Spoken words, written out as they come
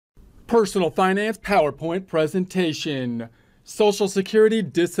Personal Finance PowerPoint presentation. Social Security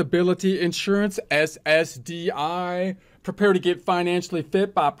Disability Insurance, SSDI. Prepare to get financially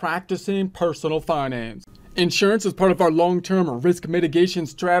fit by practicing personal finance. Insurance is part of our long-term risk mitigation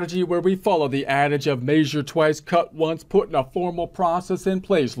strategy where we follow the adage of measure twice, cut once, putting a formal process in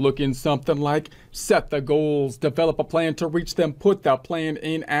place, looking something like set the goals, develop a plan to reach them, put the plan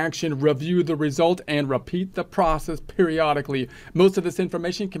in action, review the result, and repeat the process periodically. Most of this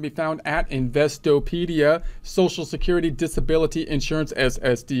information can be found at Investopedia, Social Security Disability Insurance,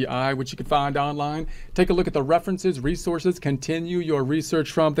 SSDI, which you can find online. Take a look at the references, resources, continue your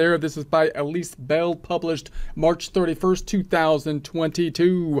research from there. This is by Elise Bell, published March 31st,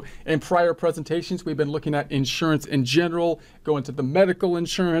 2022. In prior presentations, we've been looking at insurance in general, going to the medical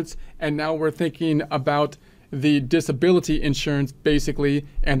insurance, and now we're thinking about the disability insurance basically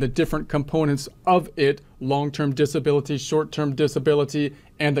and the different components of it: long-term disability, short-term disability,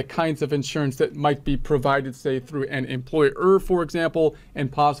 and the kinds of insurance that might be provided, say, through an employer, for example,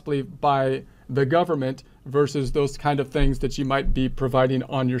 and possibly by the government, versus those kind of things that you might be providing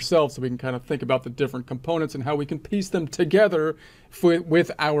on yourself. So we can kind of think about the different components and how we can piece them together with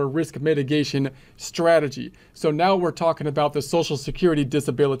our risk mitigation strategy. So now we're talking about the Social Security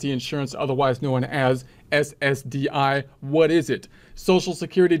Disability Insurance, otherwise known as SSDI. What is it? Social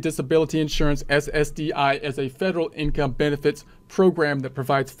Security Disability Insurance, SSDI, is a federal income benefits program that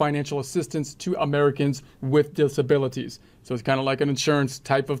provides financial assistance to Americans with disabilities. So it's kind of like an insurance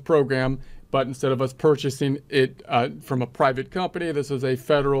type of program, but instead of us purchasing it from a private company, this is a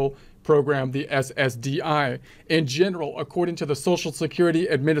federal program, the SSDI. In general, according to the Social Security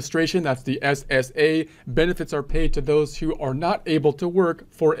Administration, that's the SSA, benefits are paid to those who are not able to work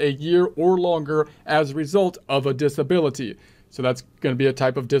for a year or longer as a result of a disability. So that's going to be a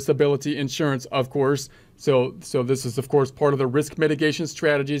type of disability insurance, of course. So this is, of course, part of the risk mitigation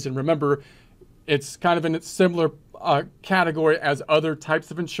strategies. And remember, it's kind of in a similar category as other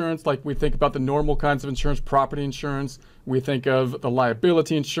types of insurance. Like we think about the normal kinds of insurance, property insurance. We think of the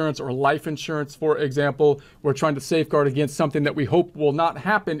liability insurance or life insurance, for example. We're trying to safeguard against something that we hope will not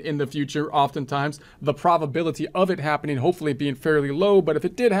happen in the future. Oftentimes, the probability of it happening hopefully being fairly low, but if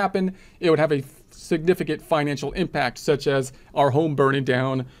it did happen, it would have a significant financial impact, such as our home burning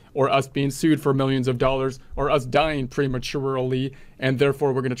down, or us being sued for millions of dollars, or us dying prematurely, and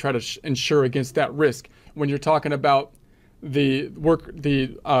therefore we're going to try to insure against that risk. When you're talking about the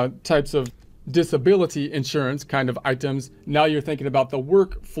types of disability insurance kind of items, now you're thinking about the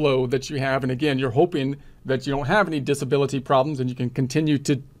workflow that you have, and again, you're hoping that you don't have any disability problems and you can continue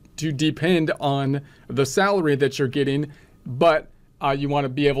to depend on the salary that you're getting, but you want to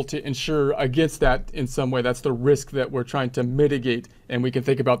be able to insure against that in some way. That's the risk that we're trying to mitigate. And we can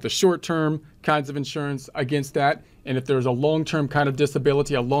think about the short-term kinds of insurance against that. And if there's a long-term kind of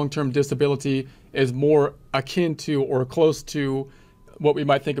disability, a long-term disability is more akin to or close to what we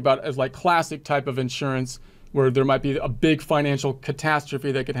might think about as like classic type of insurance, where there might be a big financial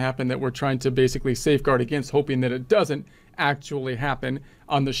catastrophe that could happen that we're trying to basically safeguard against, hoping that it doesn't actually happen.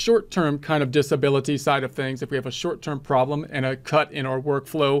 On the short-term kind of disability side of things, if we have a short-term problem and a cut in our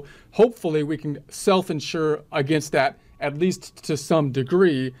workflow, hopefully we can self-insure against that, at least to some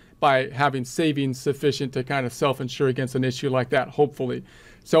degree, by having savings sufficient to kind of self-insure against an issue like that, hopefully.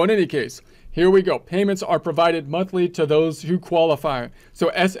 So in any case, here we go. Payments are provided monthly to those who qualify. So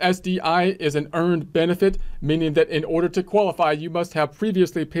SSDI is an earned benefit, meaning that in order to qualify, you must have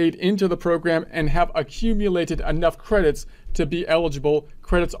previously paid into the program and have accumulated enough credits to be eligible.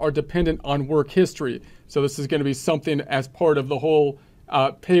 Credits are dependent on work history. So this is going to be something as part of the whole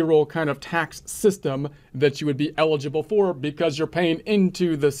payroll kind of tax system that you would be eligible for because you're paying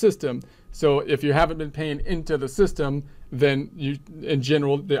into the system. So if you haven't been paying into the system, then you, in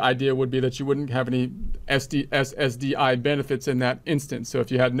general, the idea would be that you wouldn't have any SSDI benefits in that instance. So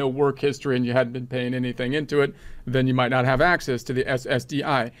if you had no work history and you hadn't been paying anything into it, then you might not have access to the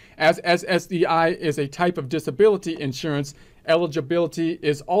SSDI. As SSDI is a type of disability insurance, eligibility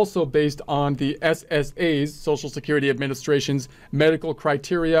is also based on the SSA's, Social Security Administration's, medical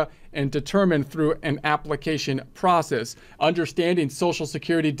criteria and determined through an application process. Understanding Social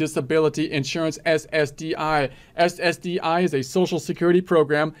Security Disability Insurance, SSDI. SSDI is a Social Security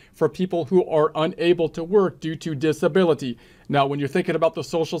program for people who are unable to work due to disability. Now, when you're thinking about the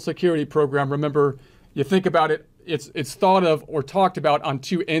Social Security program, remember, you think about it, it's thought of or talked about on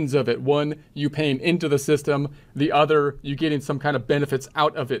two ends of it. One, you paying into the system. The other, you getting some kind of benefits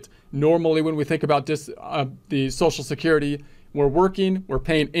out of it. Normally, when we think about the Social Security, we're working, we're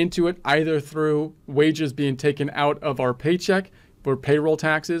paying into it either through wages being taken out of our paycheck for payroll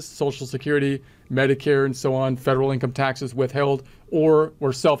taxes, Social Security, Medicare, and so on, federal income taxes withheld, or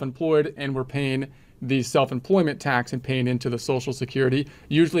we're self-employed and we're paying the self-employment tax and paying into the Social Security.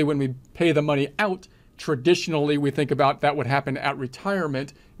 Usually when we pay the money out, traditionally we think about that would happen at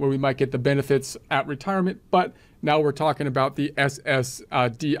retirement, where we might get the benefits at retirement, but now we're talking about the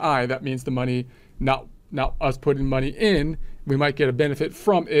SSDI. That means the money, not us putting money in, we might get a benefit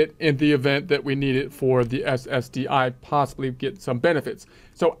from it in the event that we need it for the SSDI, possibly get some benefits.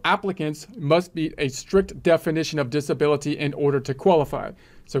 So applicants must meet a strict definition of disability in order to qualify.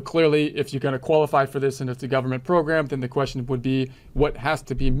 So clearly, if you're going to qualify for this and it's a government program, then the question would be what has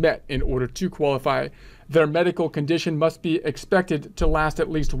to be met in order to qualify. Their medical condition must be expected to last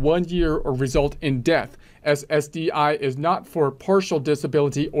at least 1 year or result in death. SSDI is not for partial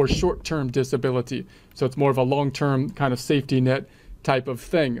disability or short-term disability. So it's more of a long-term kind of safety net type of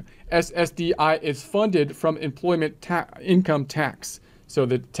thing. SSDI is funded from employment income tax. So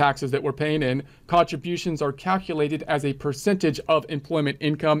the taxes that we're paying in, contributions are calculated as a percentage of employment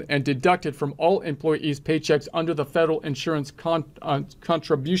income and deducted from all employees' paychecks under the Federal Insurance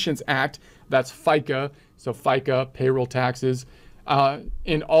Contributions Act. That's FICA. So FICA, payroll taxes,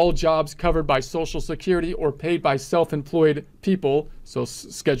 in all jobs covered by Social Security or paid by self-employed people. So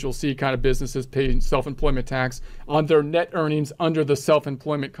Schedule C kind of businesses paying self-employment tax on their net earnings under the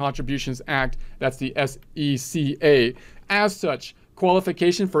Self-Employment Contributions Act. That's the SECA. As such,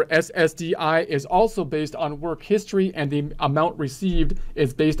 qualification for SSDI is also based on work history, and the amount received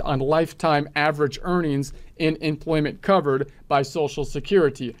is based on lifetime average earnings in employment covered by Social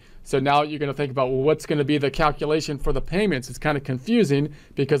Security. So now you're going to think about, well, what's going to be the calculation for the payments? It's kind of confusing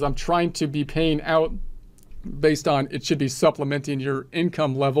because I'm trying to be paying out based on, it should be supplementing your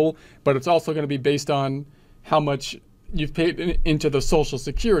income level, but it's also going to be based on how much you've paid into the Social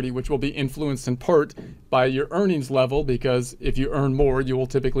Security, which will be influenced in part by your earnings level, because if you earn more, you will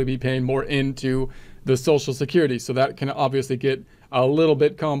typically be paying more into the Social Security. So that can obviously get a little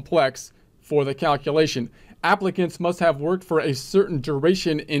bit complex for the calculation. Applicants must have worked for a certain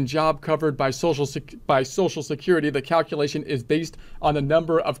duration in job covered by Social Security. The calculation is based on the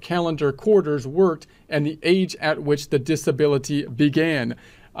number of calendar quarters worked and the age at which the disability began.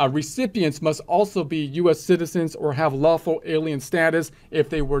 Recipients must also be U.S. citizens or have lawful alien status if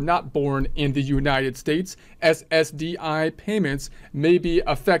they were not born in the United States. SSDI payments may be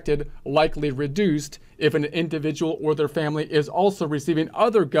affected, likely reduced, if an individual or their family is also receiving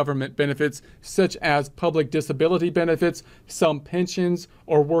other government benefits, such as public disability benefits, some pensions,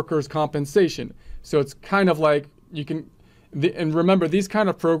 or workers' compensation. So it's kind of like you can, and remember, these kind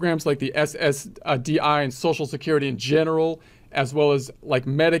of programs like the SSDI and Social Security in general, as well as like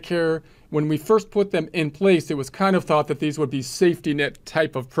Medicare, when we first put them in place, it was kind of thought that these would be safety net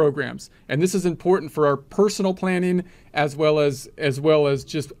type of programs. And this is important for our personal planning as well as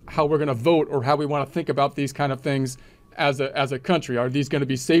just how we're going to vote or how we want to think about these kind of things as a country. Are these going to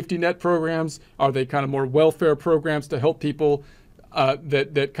be safety net programs? Are they kind of more welfare programs to help people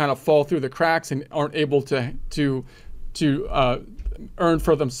that kind of fall through the cracks and aren't able to earn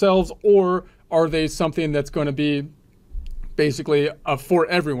for themselves? Or are they something that's going to be basically for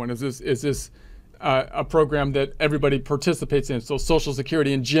everyone? Is this a program that everybody participates in? So Social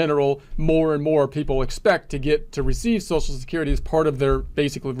Security in general, more and more people expect to receive Social Security as part of their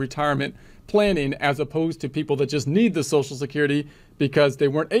basically retirement planning, as opposed to people that just need the Social Security because they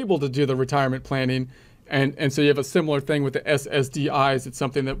weren't able to do the retirement planning. And so you have a similar thing with the SSDIs. It's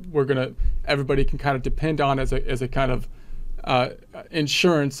something that everybody can kind of depend on as a kind of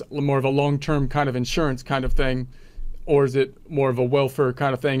insurance, more of a long-term kind of insurance kind of thing. Or is it more of a welfare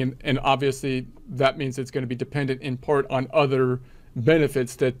kind of thing? And obviously that means it's going to be dependent in part on other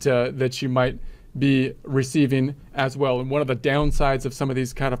benefits that you might be receiving as well. And one of the downsides of some of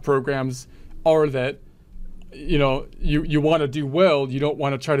these kind of programs are that, you know, you want to do well. You don't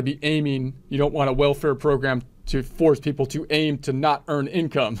want to try to be aiming. You don't want a welfare program to force people to aim to not earn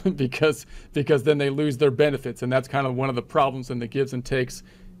income because then they lose their benefits. And that's kind of one of the problems and the gives and takes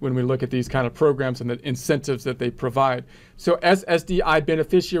when we look at these kind of programs and the incentives that they provide. So SSDI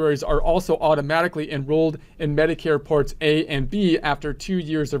beneficiaries are also automatically enrolled in Medicare Parts A and B after 2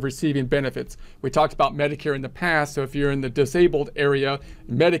 years of receiving benefits. We talked about Medicare in the past, so if you're in the disabled area,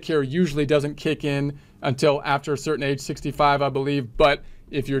 Medicare usually doesn't kick in until after a certain age, 65, I believe. But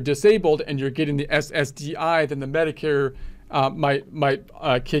if you're disabled and you're getting the SSDI, then the Medicare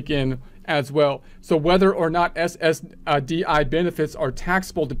might kick in as well. So whether or not SSDI benefits are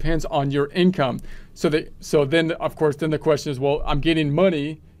taxable depends on your income. So then, of course, then the question is, well, I'm getting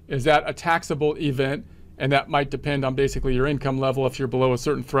money. Is that a taxable event? and that might depend on basically your income level. If you're below a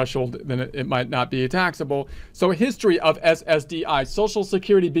certain threshold, then it might not be taxable. So history of SSDI. Social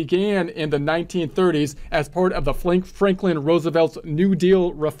Security began in the 1930s as part of the Franklin Roosevelt's New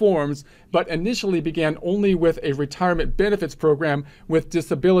Deal reforms, but initially began only with a retirement benefits program with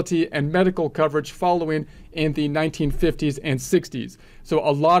disability and medical coverage following in the 1950s and 60s. So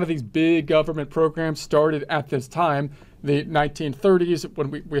a lot of these big government programs started at this time. The 1930s,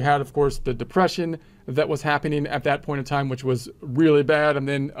 when we had, of course, the Depression that was happening at that point in time, which was really bad. And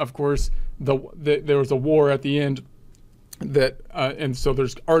then, of course, there was a war at the end and so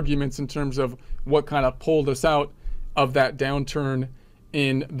there's arguments in terms of what kind of pulled us out of that downturn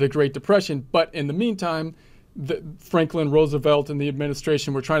in the Great Depression. But in the meantime, Franklin Roosevelt and the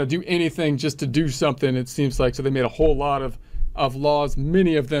administration were trying to do anything just to do something, it seems like. So they made a whole lot of laws.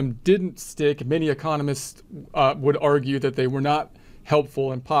 Many of them didn't stick. Many economists would argue that they were not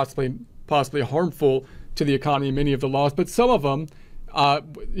helpful and possibly harmful to the economy, many of the laws, but some of them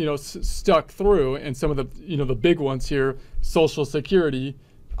stuck through. And some of the big ones here, Social Security,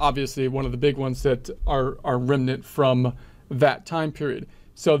 obviously one of the big ones that are remnant from that time period.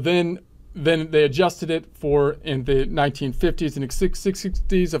 So then they adjusted it in the 1950s and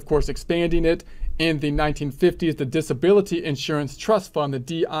 60s, of course, expanding it. In the 1950s, the Disability Insurance Trust Fund, the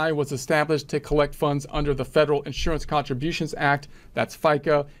DI, was established to collect funds under the Federal Insurance Contributions Act, that's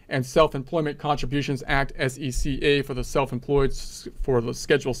FICA, and Self-Employment Contributions Act, SECA, for the self-employed, for the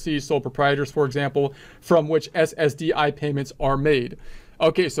Schedule C, sole proprietors, for example, from which SSDI payments are made.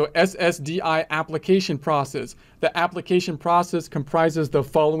 Okay, so SSDI application process. The application process comprises the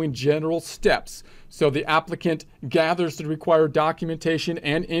following general steps. So the applicant gathers the required documentation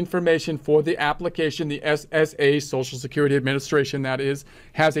and information for the application. The SSA, Social Security Administration, that is,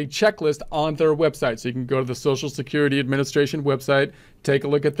 has a checklist on their website. So you can go to the Social Security Administration website, take a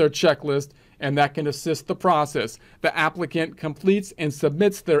look at their checklist, and that can assist the process. The applicant completes and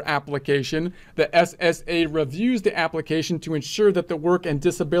submits their application. The SSA reviews the application to ensure that the work and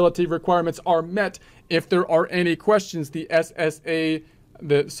disability requirements are met. If there are any questions, the SSA,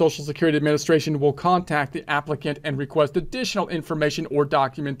 the Social Security Administration, will contact the applicant and request additional information or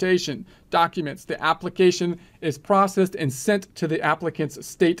documents. The application is processed and sent to the applicant's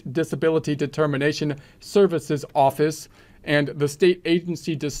State Disability Determination Services Office, and the state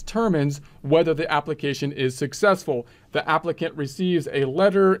agency determines whether the application is successful. The applicant receives a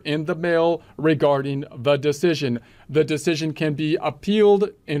letter in the mail regarding the decision. The decision can be appealed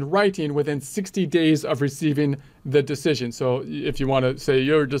in writing within 60 days of receiving the decision. So if you want to say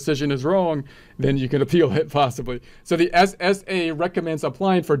your decision is wrong, then you can appeal it possibly. So the SSA recommends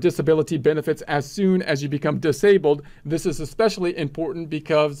applying for disability benefits as soon as you become disabled. This is especially important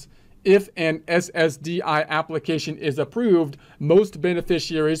because if an SSDI application is approved, most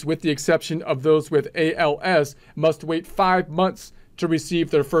beneficiaries, with the exception of those with ALS, must wait 5 months to receive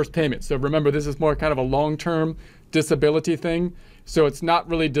their first payment. So remember, this is more kind of a long-term disability thing. So it's not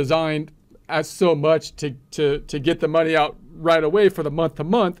really designed as so much to get the money out right away for the month to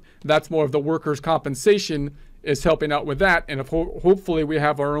month. That's more of the workers' compensation is helping out with that. And if hopefully we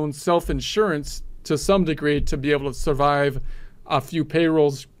have our own self-insurance to some degree to be able to survive a few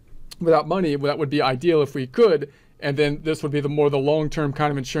payrolls without money, that would be ideal if we could. And then this would be the long-term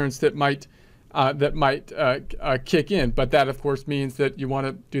kind of insurance that might kick in. But that, of course, means that you want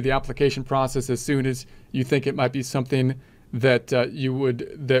to do the application process as soon as you think it might be something that you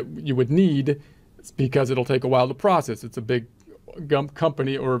would need, because it'll take a while to process. It's a big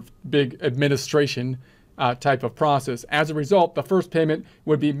company or big administration type of process. As a result, the first payment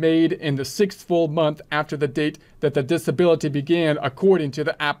would be made in the 6th full month after the date that the disability began, according to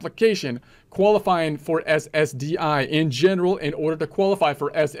the application. Qualifying for SSDI. In general, in order to qualify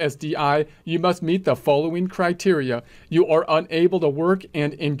for SSDI, you must meet the following criteria. You are unable to work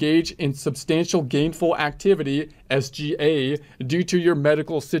and engage in substantial gainful activity, SGA, due to your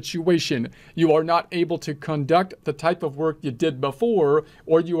medical situation. You are not able to conduct the type of work you did before,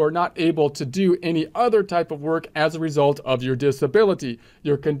 or you are not able to do any other type of work as a result of your disability.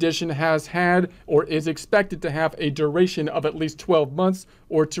 Your condition has had or is expected to have a duration of at least 12 months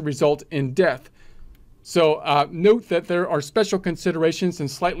or to result in death. So note that there are special considerations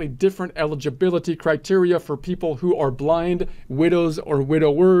and slightly different eligibility criteria for people who are blind, widows or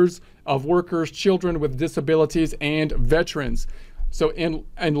widowers of workers, children with disabilities, and veterans. So in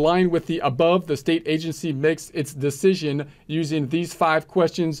line with the above, the state agency makes its decision using these 5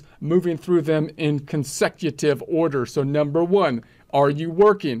 questions, moving through them in consecutive order. So number 1, are you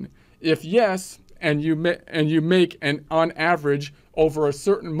working? If yes, and you make an on average over a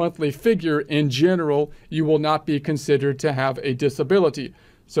certain monthly figure, in general, you will not be considered to have a disability.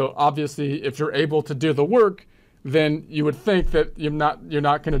 So obviously, if you're able to do the work, then you would think that you're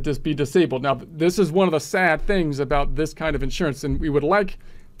not going to just be disabled. Now, this is one of the sad things about this kind of insurance, and we would like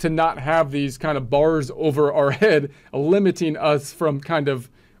to not have these kind of bars over our head limiting us from kind of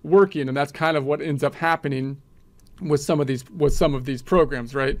working, and that's kind of what ends up happening with some of these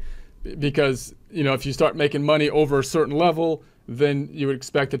programs, right? Because, you know, if you start making money over a certain level, then you would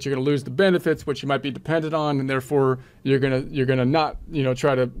expect that you're going to lose the benefits, which you might be dependent on, and therefore you're gonna not, you know,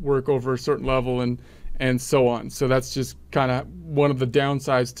 try to work over a certain level and so on. So that's just kind of one of the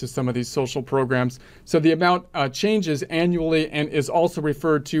downsides to some of these social programs. So the amount changes annually and is also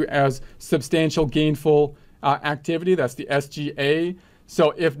referred to as substantial gainful activity. That's the SGA.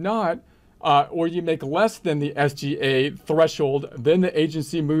 So if not, or you make less than the SGA threshold, then the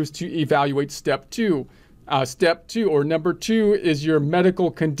agency moves to evaluate step 2. Step 2, or number 2, is your medical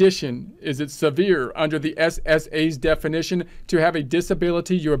condition. Is it severe? Under the SSA's definition, to have a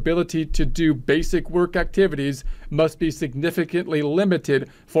disability, your ability to do basic work activities must be significantly limited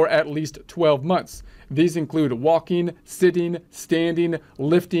for at least 12 months. These include walking, sitting, standing,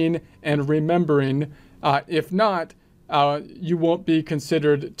 lifting, and remembering. If not, you won't be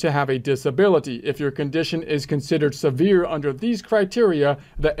considered to have a disability. If your condition is considered severe under these criteria,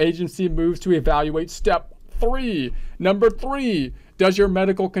 the agency moves to evaluate step 3. Number 3, does your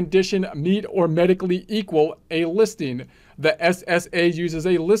medical condition meet or medically equal a listing? The SSA uses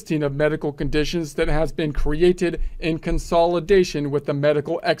a listing of medical conditions that has been created in consolidation with the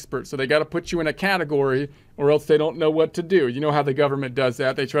medical expert. So they got to put you in a category or else they don't know what to do. You know how the government does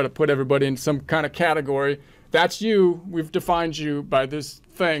that. They try to put everybody in some kind of category. That's you. We've defined you by this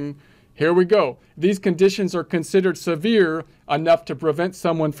thing. Here we go. These conditions are considered severe enough to prevent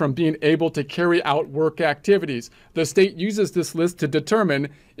someone from being able to carry out work activities. The state uses this list to determine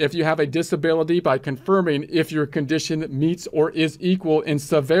if you have a disability by confirming if your condition meets or is equal in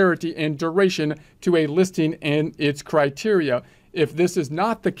severity and duration to a listing and its criteria. If this is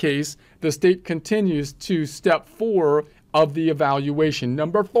not the case, the state continues to step 4 of the evaluation.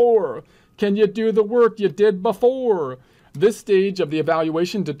 Number 4, can you do the work you did before? This stage of the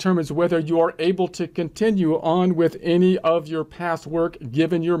evaluation determines whether you are able to continue on with any of your past work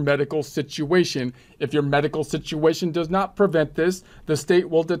given your medical situation. If your medical situation does not prevent this, the state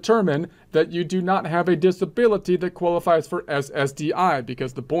will determine that you do not have a disability that qualifies for SSDI,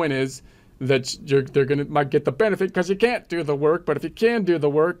 because the point is that might get the benefit because you can't do the work, but if you can do the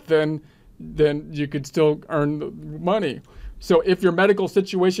work, then you could still earn money. So if your medical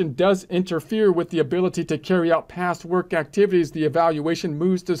situation does interfere with the ability to carry out past work activities, the evaluation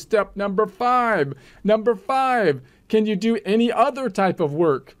moves to step number 5. Number 5, can you do any other type of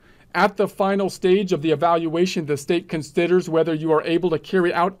work? At the final stage of the evaluation, the state considers whether you are able to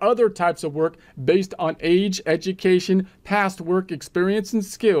carry out other types of work based on age, education, past work experience, and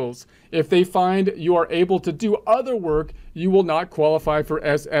skills. If they find you are able to do other work, you will not qualify for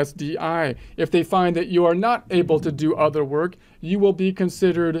SSDI. If they find that you are not able to do other work, you will be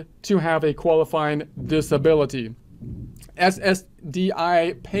considered to have a qualifying disability.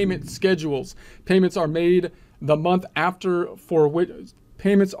 SSDI payment schedules. Payments are made the month after for which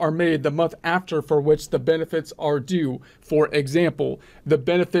the benefits are due. For example, the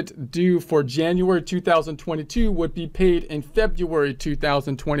benefit due for January 2022 would be paid in February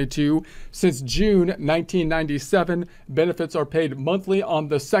 2022. Since June 1997, benefits are paid monthly on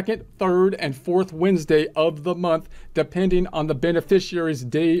the 2nd, 3rd, and 4th Wednesday of the month, depending on the beneficiary's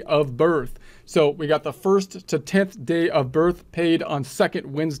day of birth. So we got the 1st to 10th day of birth paid on 2nd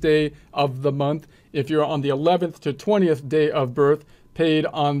Wednesday of the month. If you're on the 11th to 20th day of birth, paid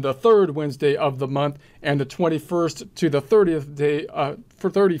on the 3rd Wednesday of the month, and the 21st to the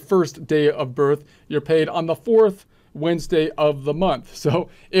 31st day of birth, you're paid on the 4th Wednesday of the month. So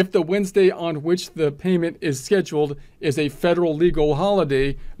if the Wednesday on which the payment is scheduled is a federal legal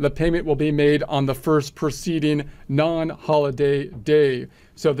holiday, the payment will be made on the first preceding non-holiday day.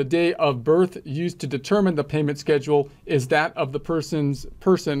 So the day of birth used to determine the payment schedule is that of the person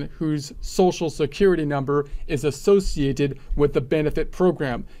whose social security number is associated with the benefit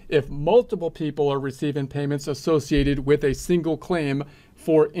program. If multiple people are receiving payments associated with a single claim,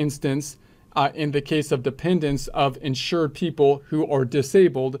 for instance, in the case of dependents of insured people who are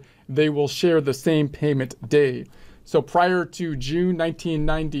disabled, they will share the same payment day. So prior to June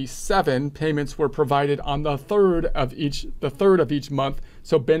 1997, payments were provided on the third of each month.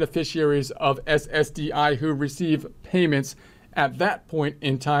 So beneficiaries of SSDI who receive payments at that point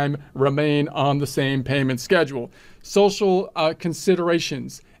in time remain on the same payment schedule. Social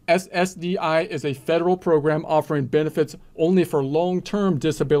considerations. SSDI is a federal program offering benefits only for long-term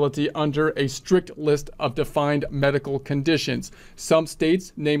disability under a strict list of defined medical conditions. Some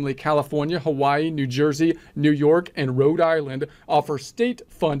states, namely California, Hawaii, New Jersey, New York, and Rhode Island, offer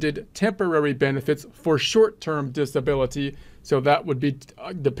state-funded temporary benefits for short-term disability. So that would be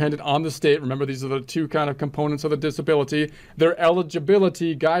dependent on the state. Remember, these are the two kind of components of the disability. Their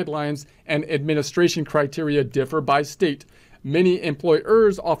eligibility guidelines and administration criteria differ by state. Many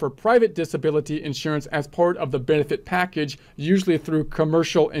employers offer private disability insurance as part of the benefit package, usually through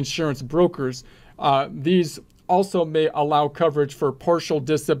commercial insurance brokers. These also may allow coverage for partial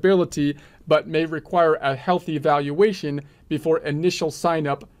disability, but may require a health evaluation before initial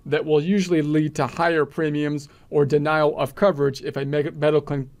sign-up that will usually lead to higher premiums or denial of coverage if a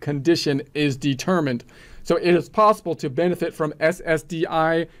medical condition is determined. So it is possible to benefit from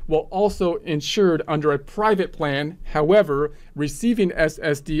SSDI while also insured under a private plan. However, receiving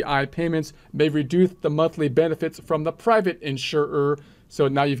SSDI payments may reduce the monthly benefits from the private insurer. So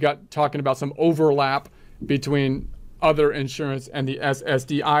now you've got talking about some overlap between other insurance and the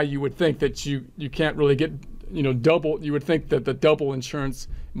SSDI. You would think that you can't really get, double. You would think that the double insurance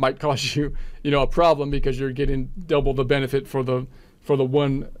might cause you, a problem because you're getting double the benefit for the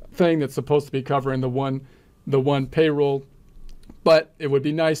one thing that's supposed to be covering the one payroll. But it would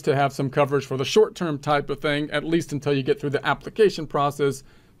be nice to have some coverage for the short-term type of thing, at least until you get through the application process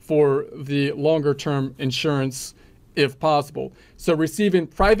for the longer-term insurance, if possible. So receiving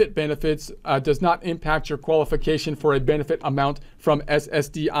private benefits does not impact your qualification for a benefit amount from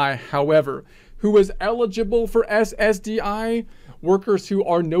SSDI. However, who is eligible for SSDI? Workers who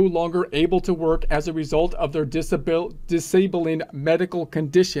are no longer able to work as a result of their disabling medical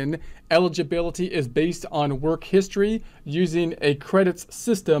condition. Eligibility is based on work history using a credits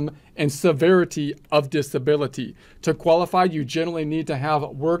system and severity of disability. To qualify, you generally need to have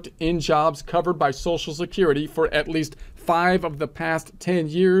worked in jobs covered by Social Security for at least 5 of the past 10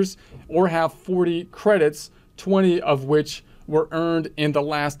 years or have 40 credits, 20 of which were earned in the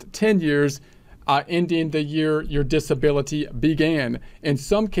last 10 years. Ending the year your disability began. In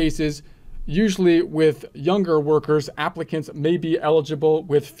some cases, usually with younger workers, applicants may be eligible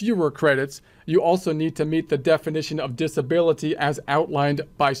with fewer credits. You also need to meet the definition of disability as outlined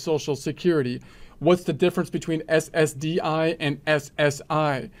by Social Security. What's the difference between SSDI and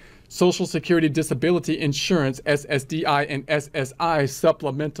SSI? Social Security Disability Insurance, SSDI, and SSI,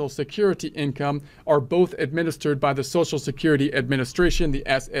 Supplemental Security Income, are both administered by the Social Security Administration, the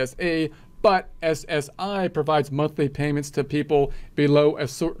SSA, but SSI provides monthly payments to people below a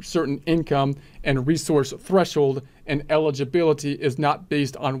certain income and resource threshold, and eligibility is not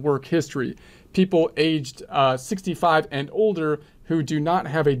based on work history. People aged 65 and older who do not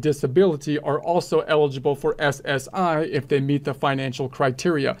have a disability are also eligible for SSI if they meet the financial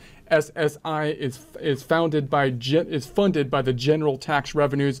criteria. SSI is funded by the general tax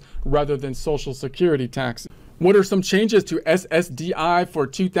revenues rather than Social Security taxes. What are some changes to SSDI for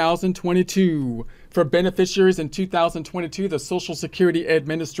 2022? For beneficiaries in 2022, the Social Security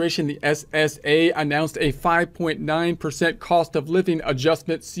Administration, the SSA, announced a 5.9% cost of living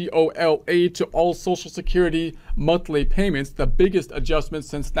adjustment, COLA, to all Social Security monthly payments, the biggest adjustment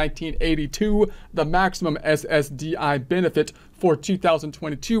since 1982. The maximum SSDI benefit for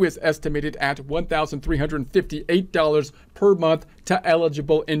 2022 is estimated at $1,358 per month to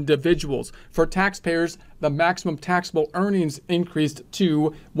eligible individuals. For taxpayers, the maximum taxable earnings increased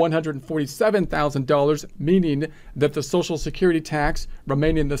to $147,000, meaning that the Social Security tax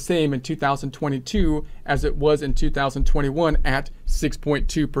remaining the same in 2022 as it was in 2021 at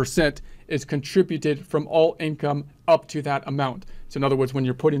 6.2% is contributed from all income up to that amount. So in other words, when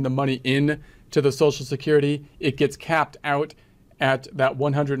you're putting the money in to the Social Security, it gets capped out at that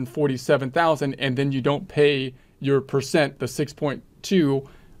 $147,000, and then you don't pay your percent, the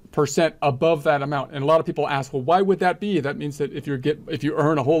 6.2% above that amount. And a lot of people ask, well, why would that be? That means that if you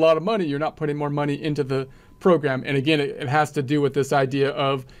earn a whole lot of money, you're not putting more money into the program. And again, it has to do with this idea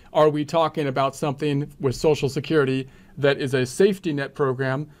of, are we talking about something with Social Security that is a safety net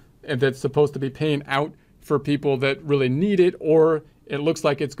program and that's supposed to be paying out for people that really need it, or it looks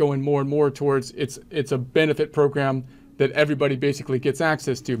like it's going more and more towards it's a benefit program that everybody basically gets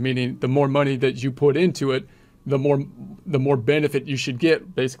access to, meaning the more money that you put into it, the more benefit you should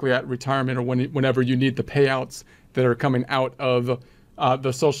get basically at retirement or whenever you need the payouts that are coming out of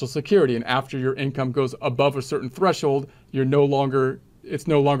the Social Security. And after your income goes above a certain threshold, it's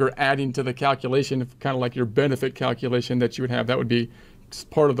no longer adding to the calculation, kind of like your benefit calculation that you would have. That would be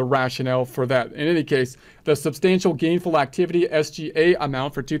part of the rationale for that. In any case, the substantial gainful activity SGA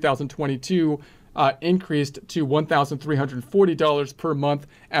amount for 2022 increased to $1,340 per month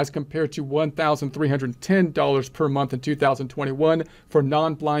as compared to $1,310 per month in 2021 for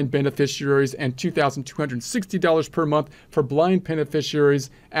non-blind beneficiaries and $2,260 per month for blind beneficiaries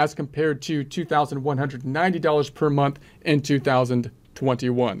as compared to $2,190 per month in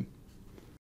 2021.